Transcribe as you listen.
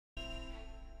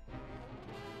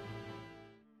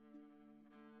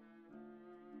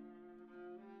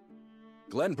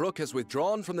Glenbrook has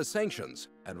withdrawn from the sanctions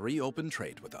and reopened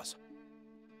trade with us.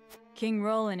 King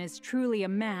Roland is truly a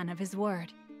man of his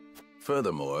word.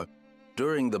 Furthermore,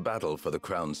 during the battle for the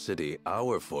Crown City,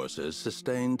 our forces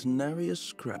sustained nary a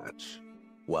scratch,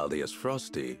 while the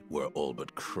Esfrosti were all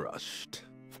but crushed.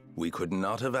 We could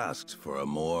not have asked for a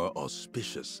more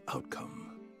auspicious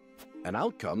outcome. An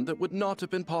outcome that would not have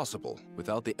been possible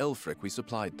without the Elfric we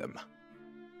supplied them.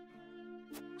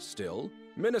 Still,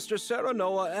 Minister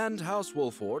Serenoa and House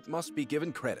Wolford must be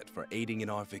given credit for aiding in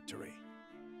our victory.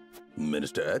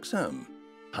 Minister Exham,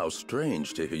 how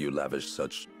strange to hear you lavish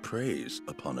such praise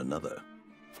upon another.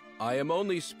 I am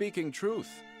only speaking truth.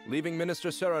 Leaving Minister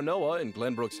Serenoa in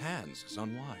Glenbrook's hands is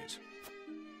unwise.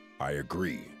 I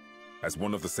agree. As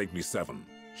one of the Saintly Seven,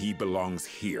 he belongs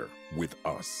here with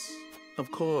us. Of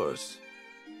course.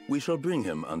 We shall bring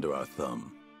him under our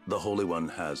thumb. The Holy One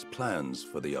has plans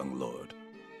for the young lord.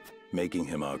 Making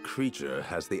him our creature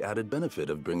has the added benefit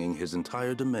of bringing his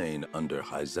entire domain under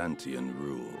Hyzantian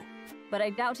rule. But I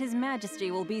doubt His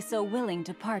Majesty will be so willing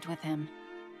to part with him.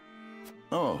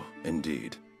 Oh,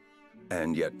 indeed.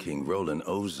 And yet King Roland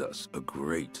owes us a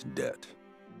great debt,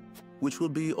 which will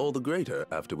be all the greater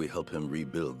after we help him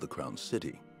rebuild the Crown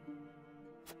City.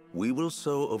 We will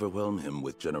so overwhelm him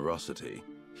with generosity,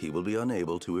 he will be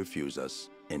unable to refuse us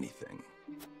anything.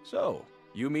 So,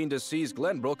 you mean to seize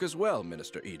Glenbrook as well,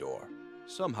 Minister Edor?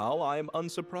 Somehow I am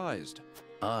unsurprised.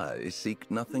 I seek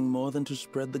nothing more than to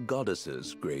spread the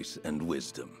goddess's grace and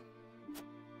wisdom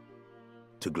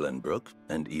to Glenbrook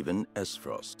and even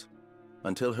Esfrost,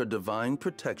 until her divine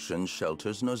protection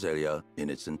shelters Nozelia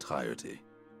in its entirety.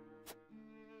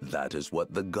 That is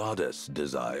what the goddess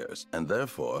desires, and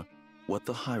therefore, what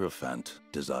the Hierophant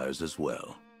desires as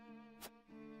well.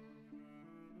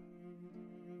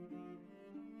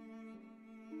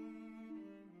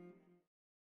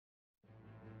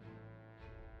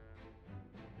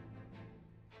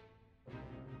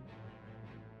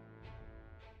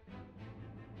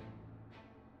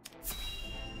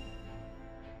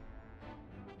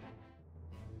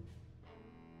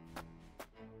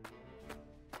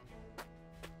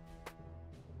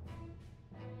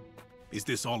 Is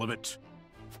this all of it?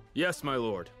 Yes, my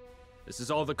lord. This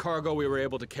is all the cargo we were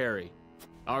able to carry.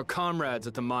 Our comrades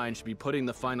at the mine should be putting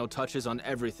the final touches on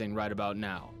everything right about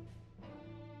now.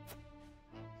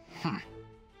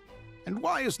 And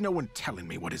why is no one telling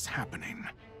me what is happening?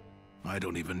 I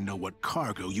don't even know what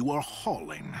cargo you are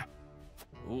hauling.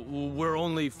 We're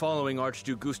only following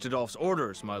Archduke Gustadolf's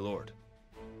orders, my lord.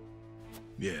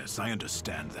 Yes, I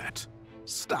understand that.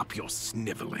 Stop your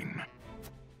sniveling.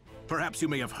 Perhaps you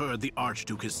may have heard the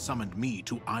Archduke has summoned me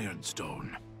to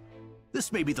Ironstone.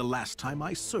 This may be the last time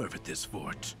I serve at this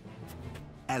fort.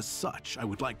 As such, I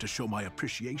would like to show my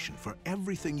appreciation for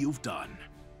everything you've done.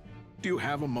 Do you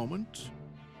have a moment?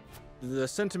 The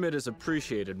sentiment is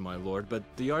appreciated, my lord, but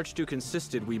the Archduke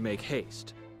insisted we make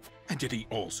haste. And did he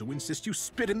also insist you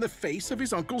spit in the face of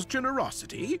his uncle's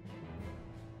generosity?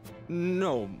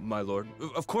 No, my lord.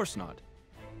 Of course not.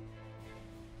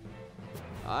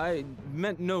 I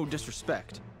meant no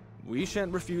disrespect. We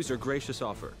shan't refuse your gracious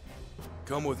offer.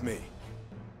 Come with me.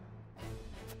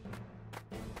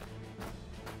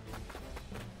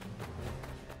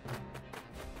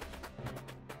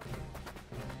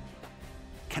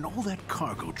 Can all that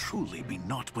cargo truly be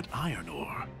naught but iron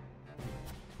ore?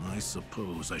 I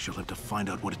suppose I shall have to find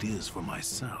out what it is for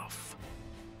myself.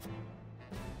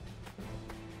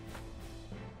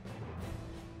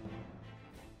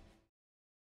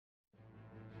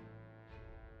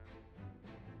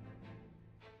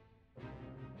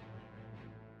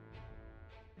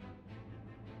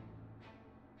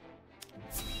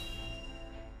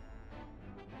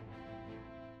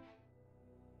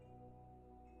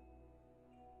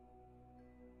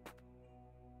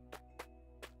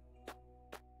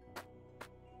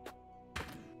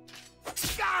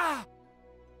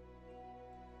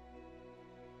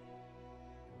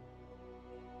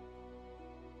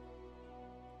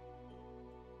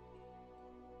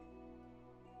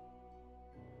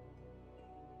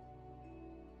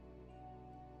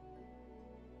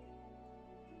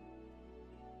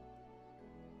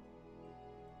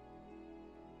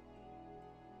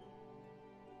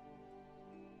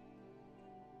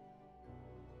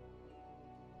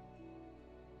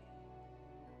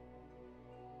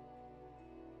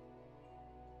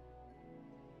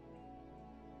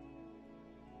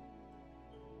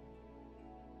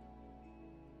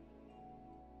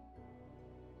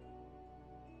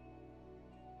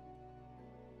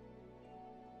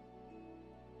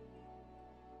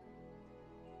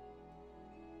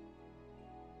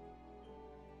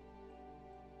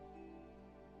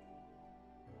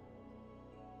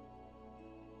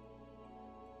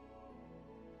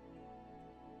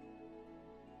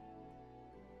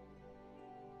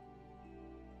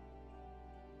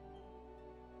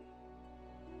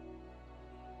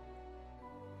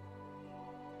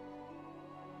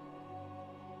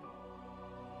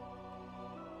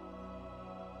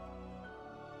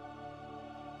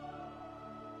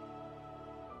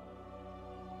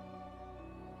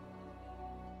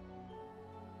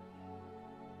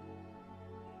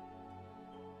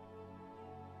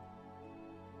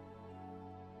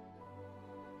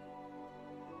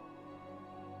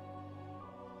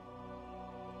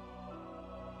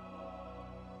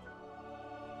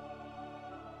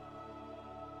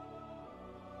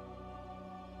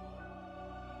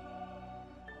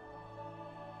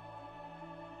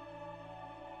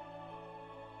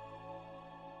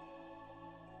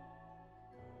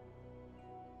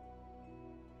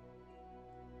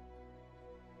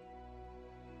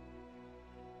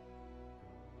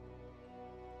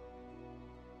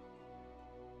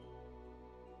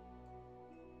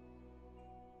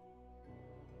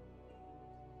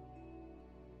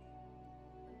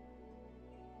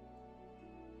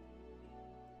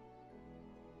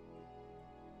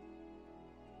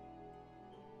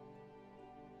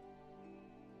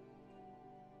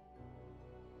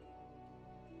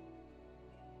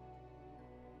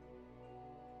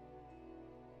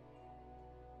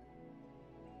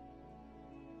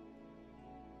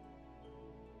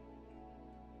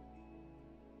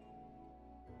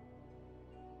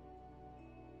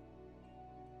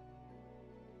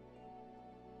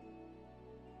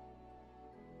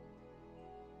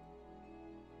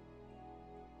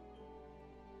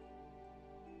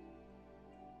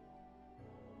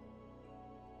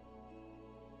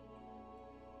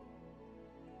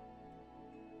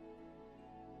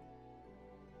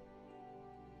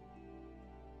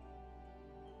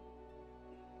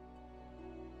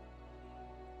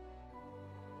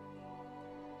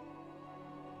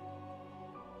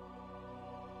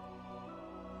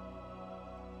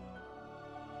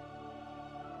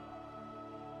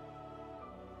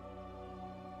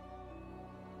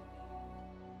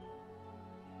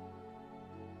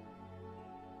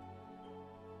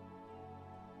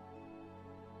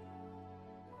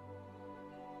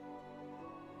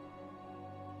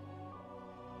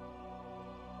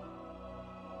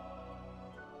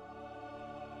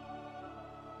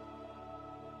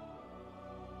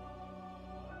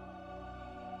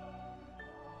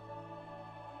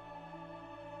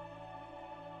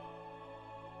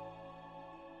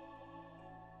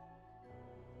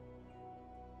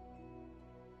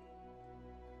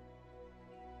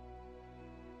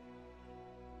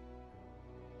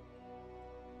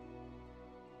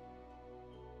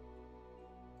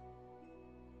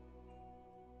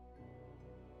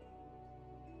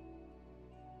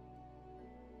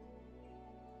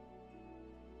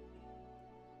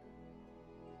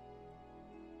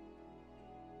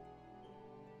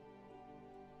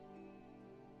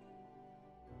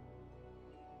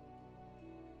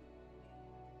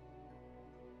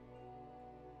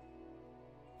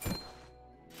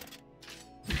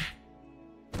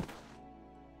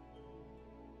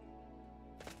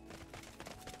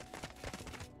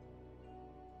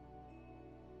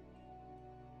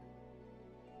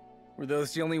 Were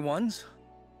those the only ones?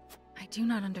 I do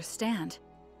not understand.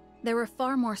 There were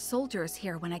far more soldiers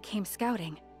here when I came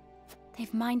scouting.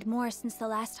 They've mined more since the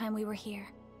last time we were here.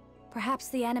 Perhaps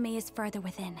the enemy is further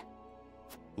within.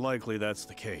 Likely that's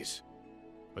the case.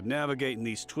 But navigating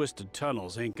these twisted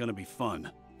tunnels ain't gonna be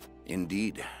fun.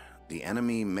 Indeed. The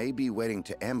enemy may be waiting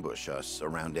to ambush us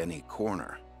around any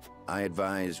corner. I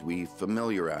advise we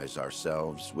familiarize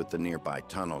ourselves with the nearby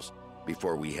tunnels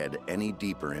before we head any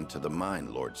deeper into the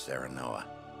mine, Lord Serenoa.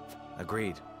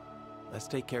 Agreed. Let's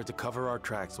take care to cover our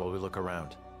tracks while we look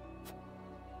around.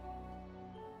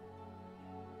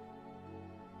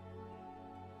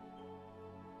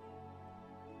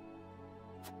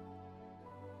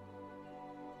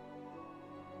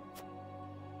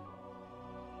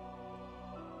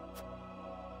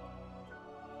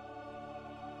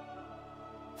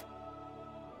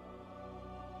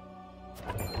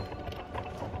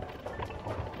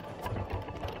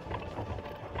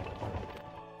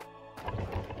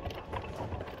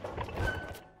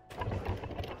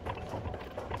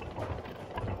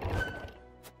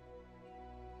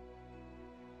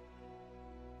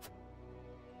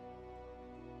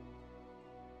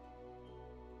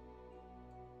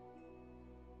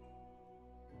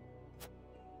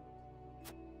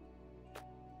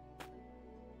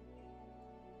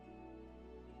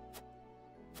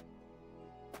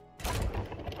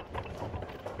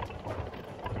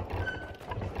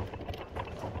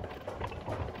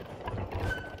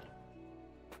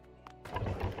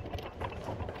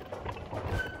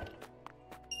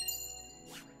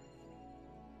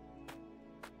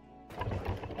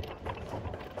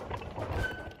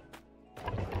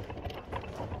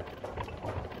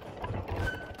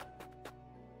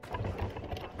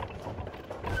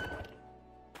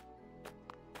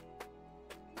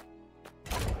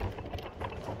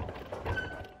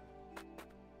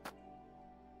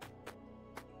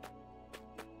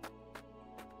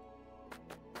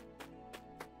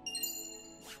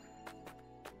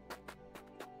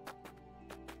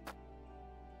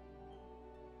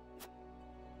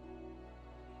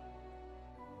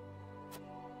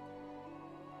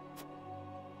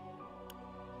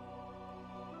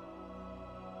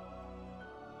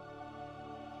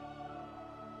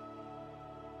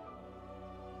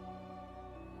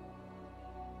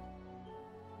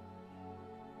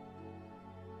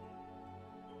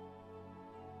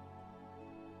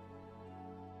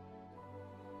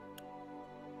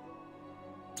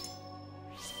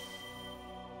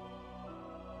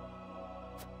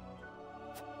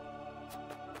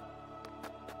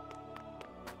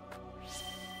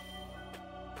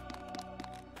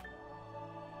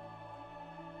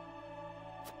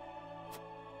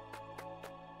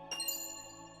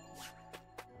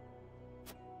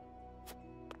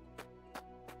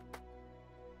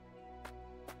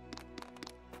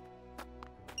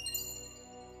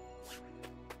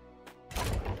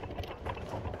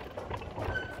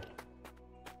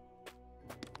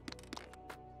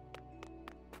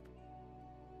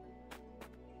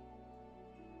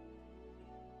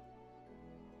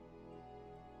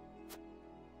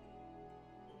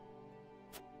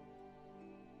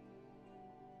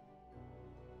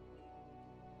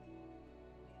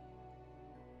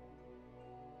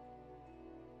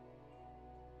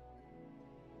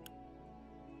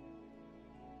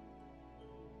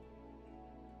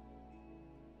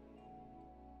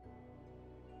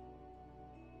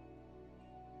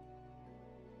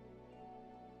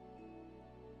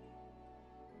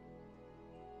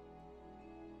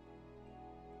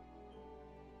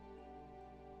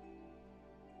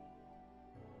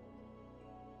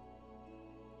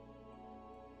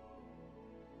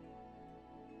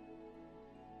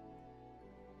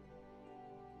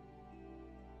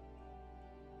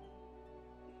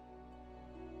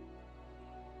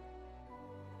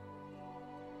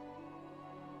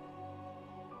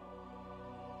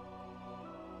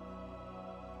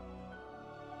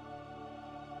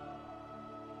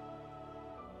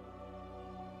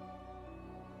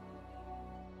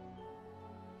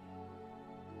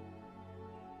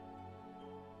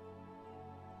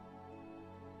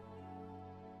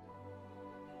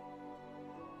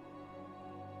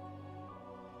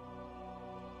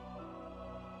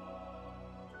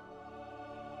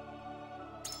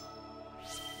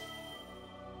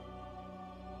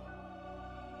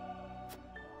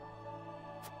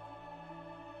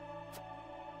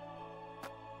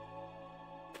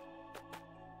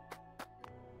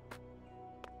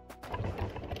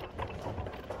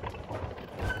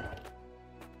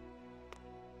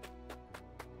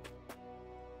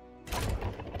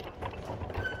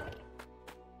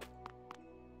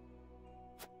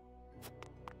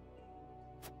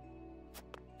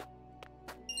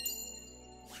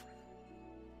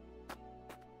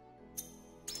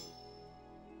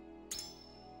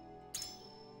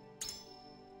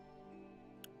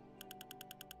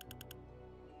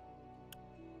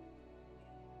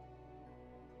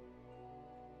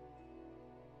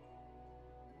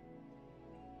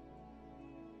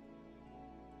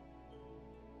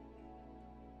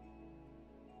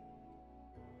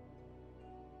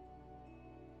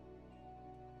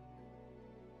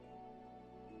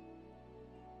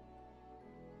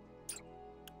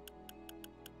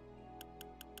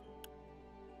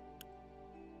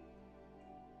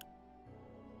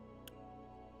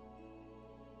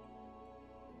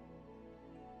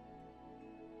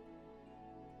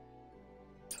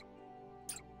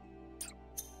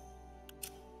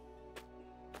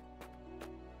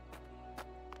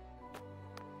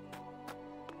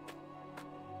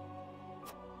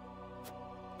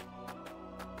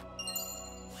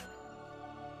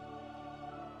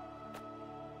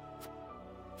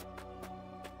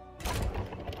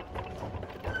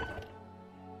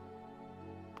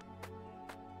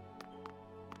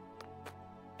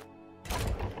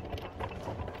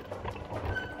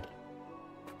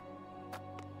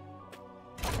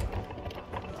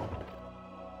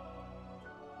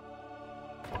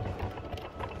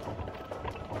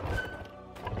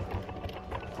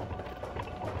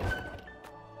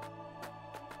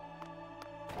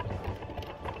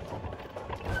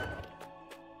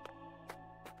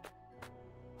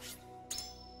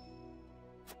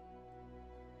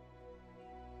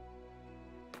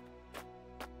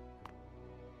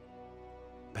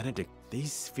 Benedict,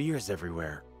 these spheres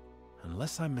everywhere.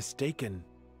 Unless I'm mistaken,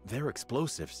 they're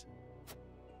explosives.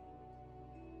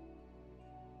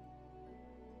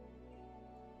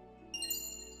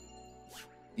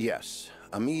 Yes,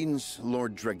 a means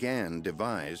Lord Dragan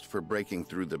devised for breaking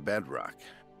through the bedrock.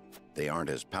 They aren't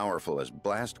as powerful as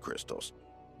blast crystals,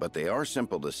 but they are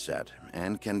simple to set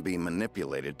and can be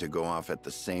manipulated to go off at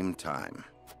the same time.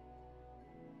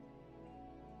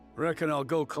 Reckon I'll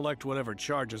go collect whatever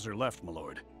charges are left, my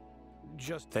lord.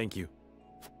 Thank you.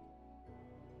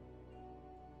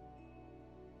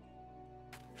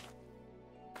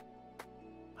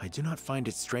 I do not find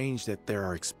it strange that there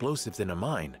are explosives in a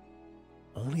mine,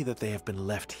 only that they have been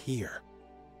left here.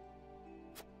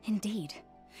 Indeed.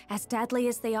 As deadly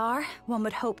as they are, one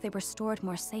would hope they were stored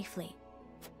more safely.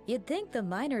 You'd think the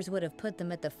miners would have put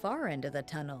them at the far end of the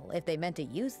tunnel if they meant to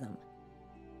use them.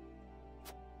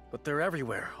 But they're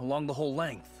everywhere, along the whole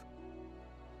length.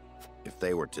 If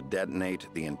they were to detonate,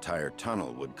 the entire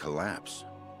tunnel would collapse.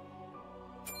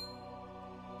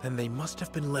 Then they must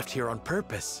have been left here on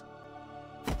purpose.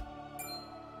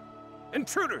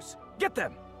 Intruders! Get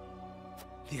them!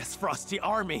 The Frosty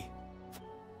army!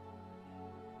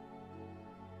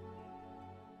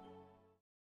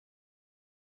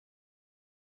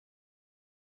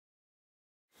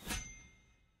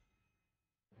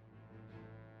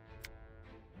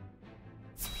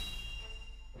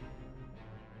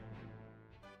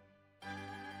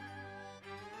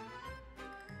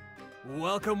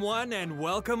 Welcome one and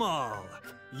welcome all.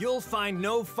 You'll find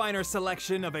no finer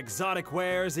selection of exotic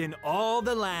wares in all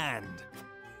the land.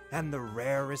 And the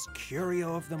rarest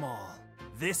curio of them all.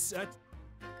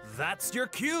 That's your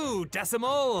cue,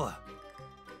 Decimal!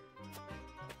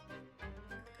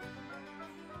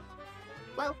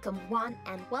 Welcome one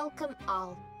and welcome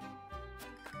all.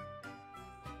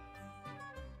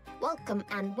 Welcome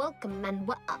and welcome and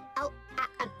welcome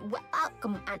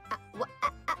and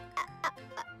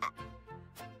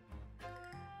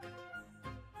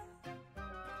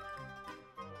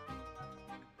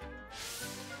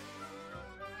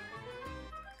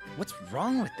What's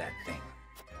wrong with that thing?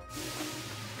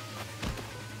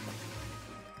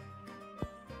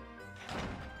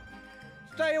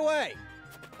 Stay away!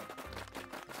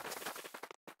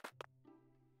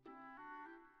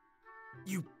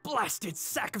 You blasted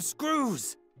sack of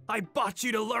screws! I bought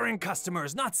you to lure in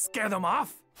customers, not scare them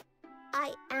off!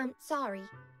 I am sorry.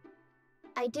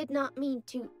 I did not mean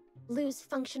to lose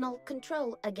functional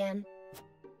control again.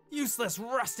 Useless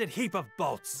rusted heap of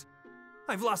bolts!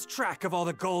 I've lost track of all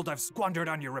the gold I've squandered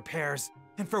on your repairs,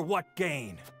 and for what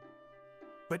gain?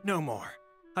 But no more.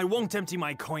 I won't empty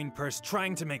my coin purse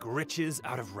trying to make riches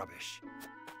out of rubbish.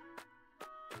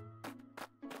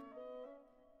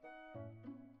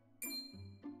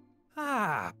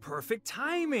 Ah, perfect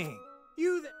timing!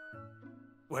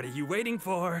 What are you waiting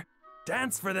for?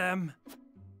 Dance for them!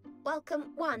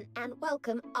 Welcome one and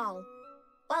welcome all.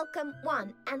 Welcome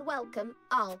one and welcome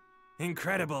all.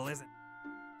 Incredible, isn't it?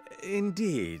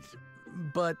 Indeed,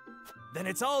 but... Then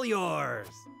it's all yours!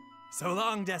 So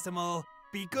long, Decimal.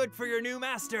 Be good for your new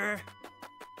master!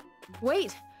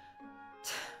 Wait!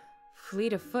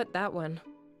 Fleet of foot, that one.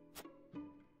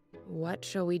 What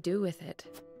shall we do with it?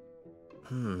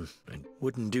 It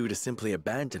wouldn't do to simply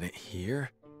abandon it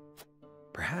here.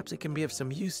 Perhaps it can be of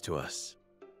some use to us.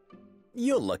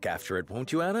 You'll look after it,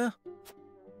 won't you, Anna?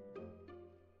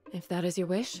 If that is your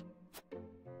wish.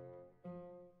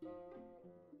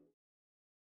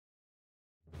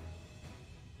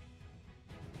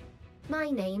 My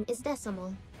name is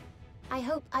Decimal. I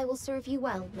hope I will serve you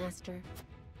well, Master.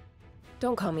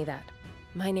 Don't call me that.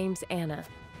 My name's Anna.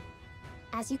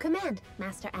 As you command,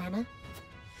 Master Anna.